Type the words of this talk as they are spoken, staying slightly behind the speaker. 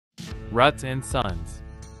Rutz and Sons.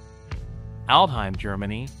 Altheim,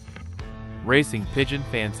 Germany. Racing pigeon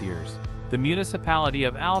fanciers. The municipality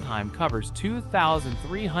of Altheim covers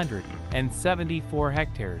 2,374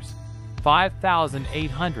 hectares,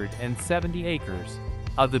 5,870 acres,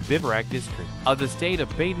 of the Biberach district of the state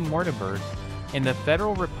of Baden-Württemberg in the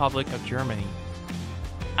Federal Republic of Germany.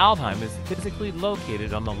 Altheim is physically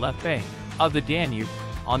located on the left bank of the Danube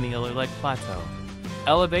on the Illyrich Plateau.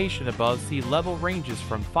 Elevation above sea level ranges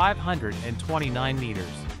from 529 meters,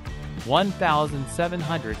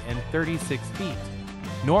 1,736 feet,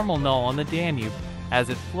 normal null on the Danube as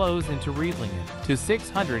it flows into Rieslingen, to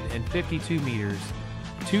 652 meters,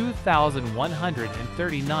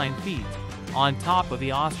 2,139 feet, on top of the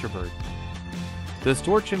Osterberg. The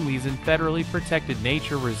Storchenwiesen Federally Protected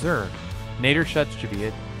Nature Reserve,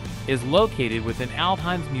 Naturschutzgebiet, is located within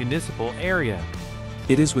Altheim's municipal area.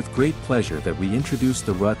 It is with great pleasure that we introduce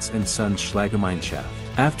the Rutz and Sons Schlagemeinschaft.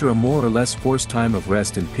 After a more or less forced time of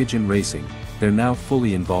rest in pigeon racing, they're now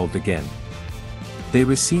fully involved again. They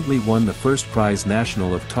recently won the first prize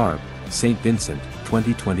national of Tarbes, St. Vincent,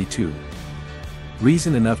 2022.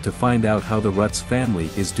 Reason enough to find out how the Rutz family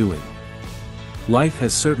is doing. Life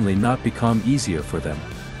has certainly not become easier for them.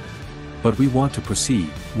 But we want to proceed,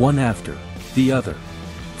 one after the other.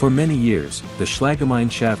 For many years, the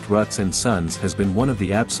Schlagemeinschaft Rutz and Sons has been one of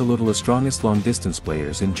the absolutely strongest long-distance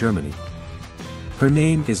players in Germany. Her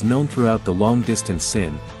name is known throughout the long-distance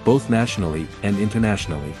scene, both nationally and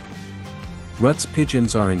internationally. Rutz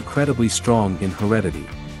pigeons are incredibly strong in heredity.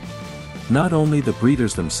 Not only the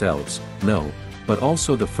breeders themselves, no, but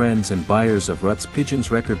also the friends and buyers of Rutz pigeons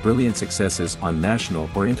record brilliant successes on national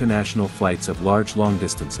or international flights of large long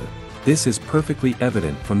distances. This is perfectly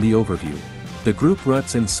evident from the overview. The group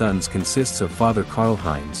Rutz and Sons consists of father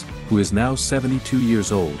Karl-Heinz, who is now 72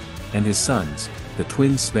 years old, and his sons, the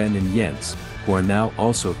twins Sven and Jens, who are now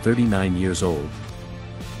also 39 years old.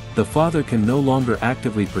 The father can no longer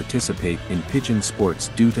actively participate in pigeon sports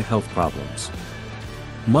due to health problems.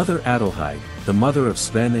 Mother Adelheid, the mother of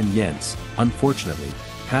Sven and Jens, unfortunately,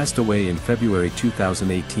 passed away in February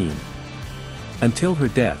 2018. Until her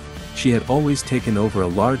death, she had always taken over a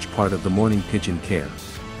large part of the morning pigeon care.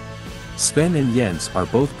 Sven and Jens are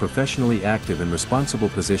both professionally active in responsible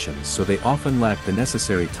positions, so they often lack the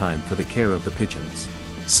necessary time for the care of the pigeons.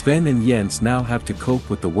 Sven and Jens now have to cope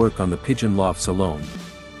with the work on the pigeon lofts alone.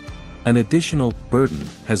 An additional burden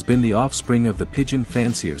has been the offspring of the pigeon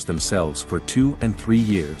fanciers themselves for 2 and 3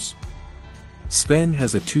 years. Sven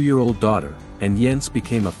has a 2-year-old daughter, and Jens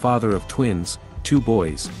became a father of twins, 2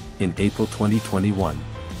 boys, in April 2021.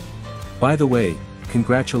 By the way,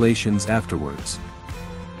 congratulations afterwards.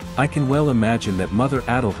 I can well imagine that Mother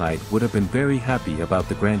Adelheid would have been very happy about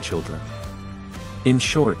the grandchildren. In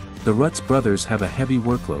short, the Rutz brothers have a heavy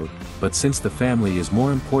workload, but since the family is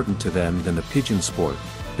more important to them than the pigeon sport,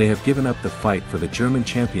 they have given up the fight for the German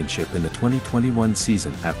championship in the 2021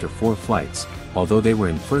 season after 4 flights, although they were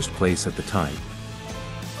in first place at the time.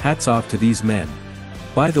 Hats off to these men.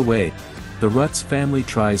 By the way, the Rutz family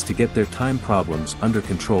tries to get their time problems under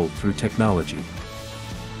control through technology.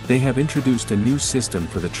 They have introduced a new system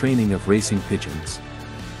for the training of racing pigeons.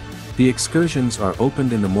 The excursions are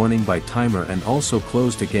opened in the morning by timer and also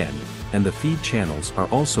closed again, and the feed channels are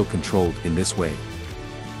also controlled in this way.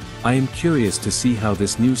 I am curious to see how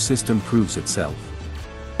this new system proves itself.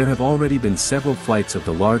 There have already been several flights of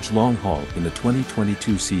the large long haul in the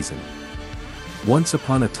 2022 season. Once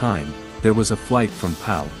upon a time, there was a flight from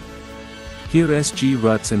Pau. Here SG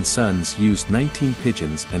Rutz and Sons used 19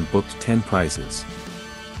 pigeons and booked 10 prizes.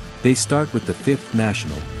 They start with the 5th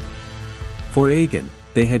national. For Agen,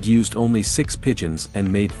 they had used only 6 pigeons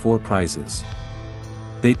and made 4 prizes.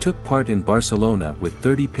 They took part in Barcelona with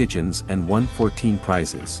 30 pigeons and won 14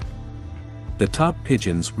 prizes. The top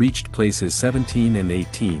pigeons reached places 17 and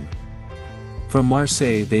 18. From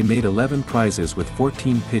Marseille they made 11 prizes with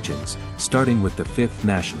 14 pigeons, starting with the 5th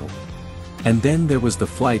national. And then there was the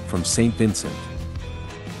flight from St. Vincent.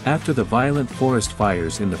 After the violent forest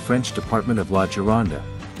fires in the French department of La Gironde,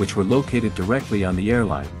 which were located directly on the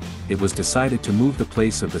airline, it was decided to move the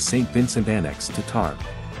place of the St. Vincent annex to Tarbes.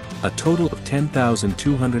 A total of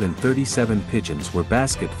 10,237 pigeons were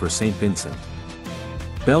basket for St. Vincent.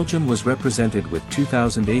 Belgium was represented with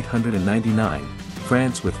 2,899,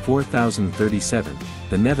 France with 4,037,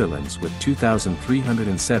 the Netherlands with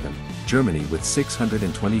 2,307, Germany with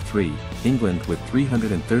 623, England with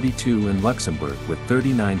 332 and Luxembourg with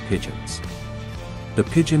 39 pigeons. The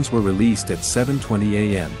pigeons were released at 7:20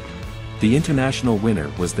 a.m. The international winner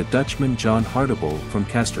was the Dutchman John Hartebol from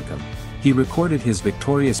Castricum. He recorded his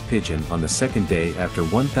victorious pigeon on the second day after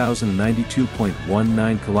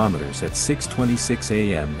 1,092.19 kilometers at 6:26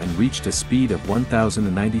 a.m. and reached a speed of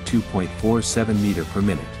 1,092.47 meter per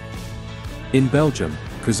minute. In Belgium,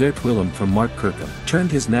 Kazert Willem from Mark Kirkham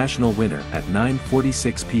turned his national winner at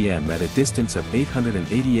 9:46 p.m. at a distance of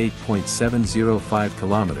 888.705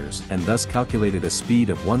 kilometers and thus calculated a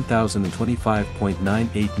speed of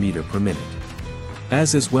 1,025.98 meter per minute.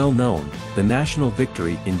 As is well known, the national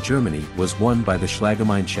victory in Germany was won by the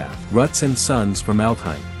Schlagemeinschaft Rutz and Sons from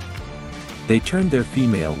Altheim. They turned their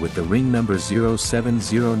female with the ring number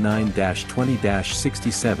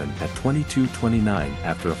 0709-20-67 at 22:29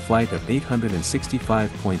 after a flight of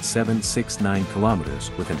 865.769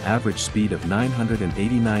 kilometers with an average speed of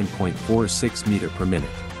 989.46 meter per minute.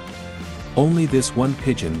 Only this one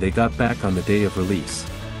pigeon they got back on the day of release.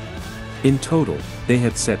 In total, they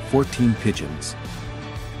had set 14 pigeons.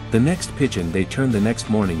 The next pigeon they turned the next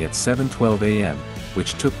morning at 7:12 a.m.,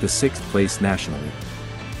 which took the 6th place nationally.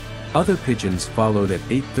 Other pigeons followed at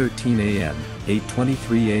 8:13 a.m.,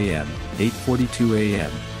 8:23 a.m., 8:42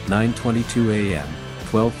 a.m., 9:22 a.m.,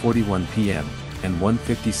 12:41 p.m., and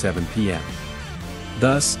 1:57 p.m.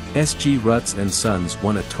 Thus, SG Rutz and Sons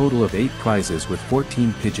won a total of 8 prizes with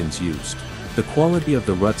 14 pigeons used. The quality of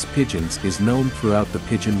the Rutz pigeons is known throughout the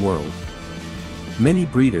pigeon world. Many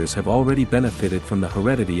breeders have already benefited from the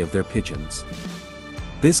heredity of their pigeons.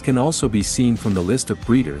 This can also be seen from the list of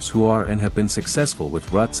breeders who are and have been successful with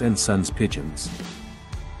Rutz and Sons pigeons.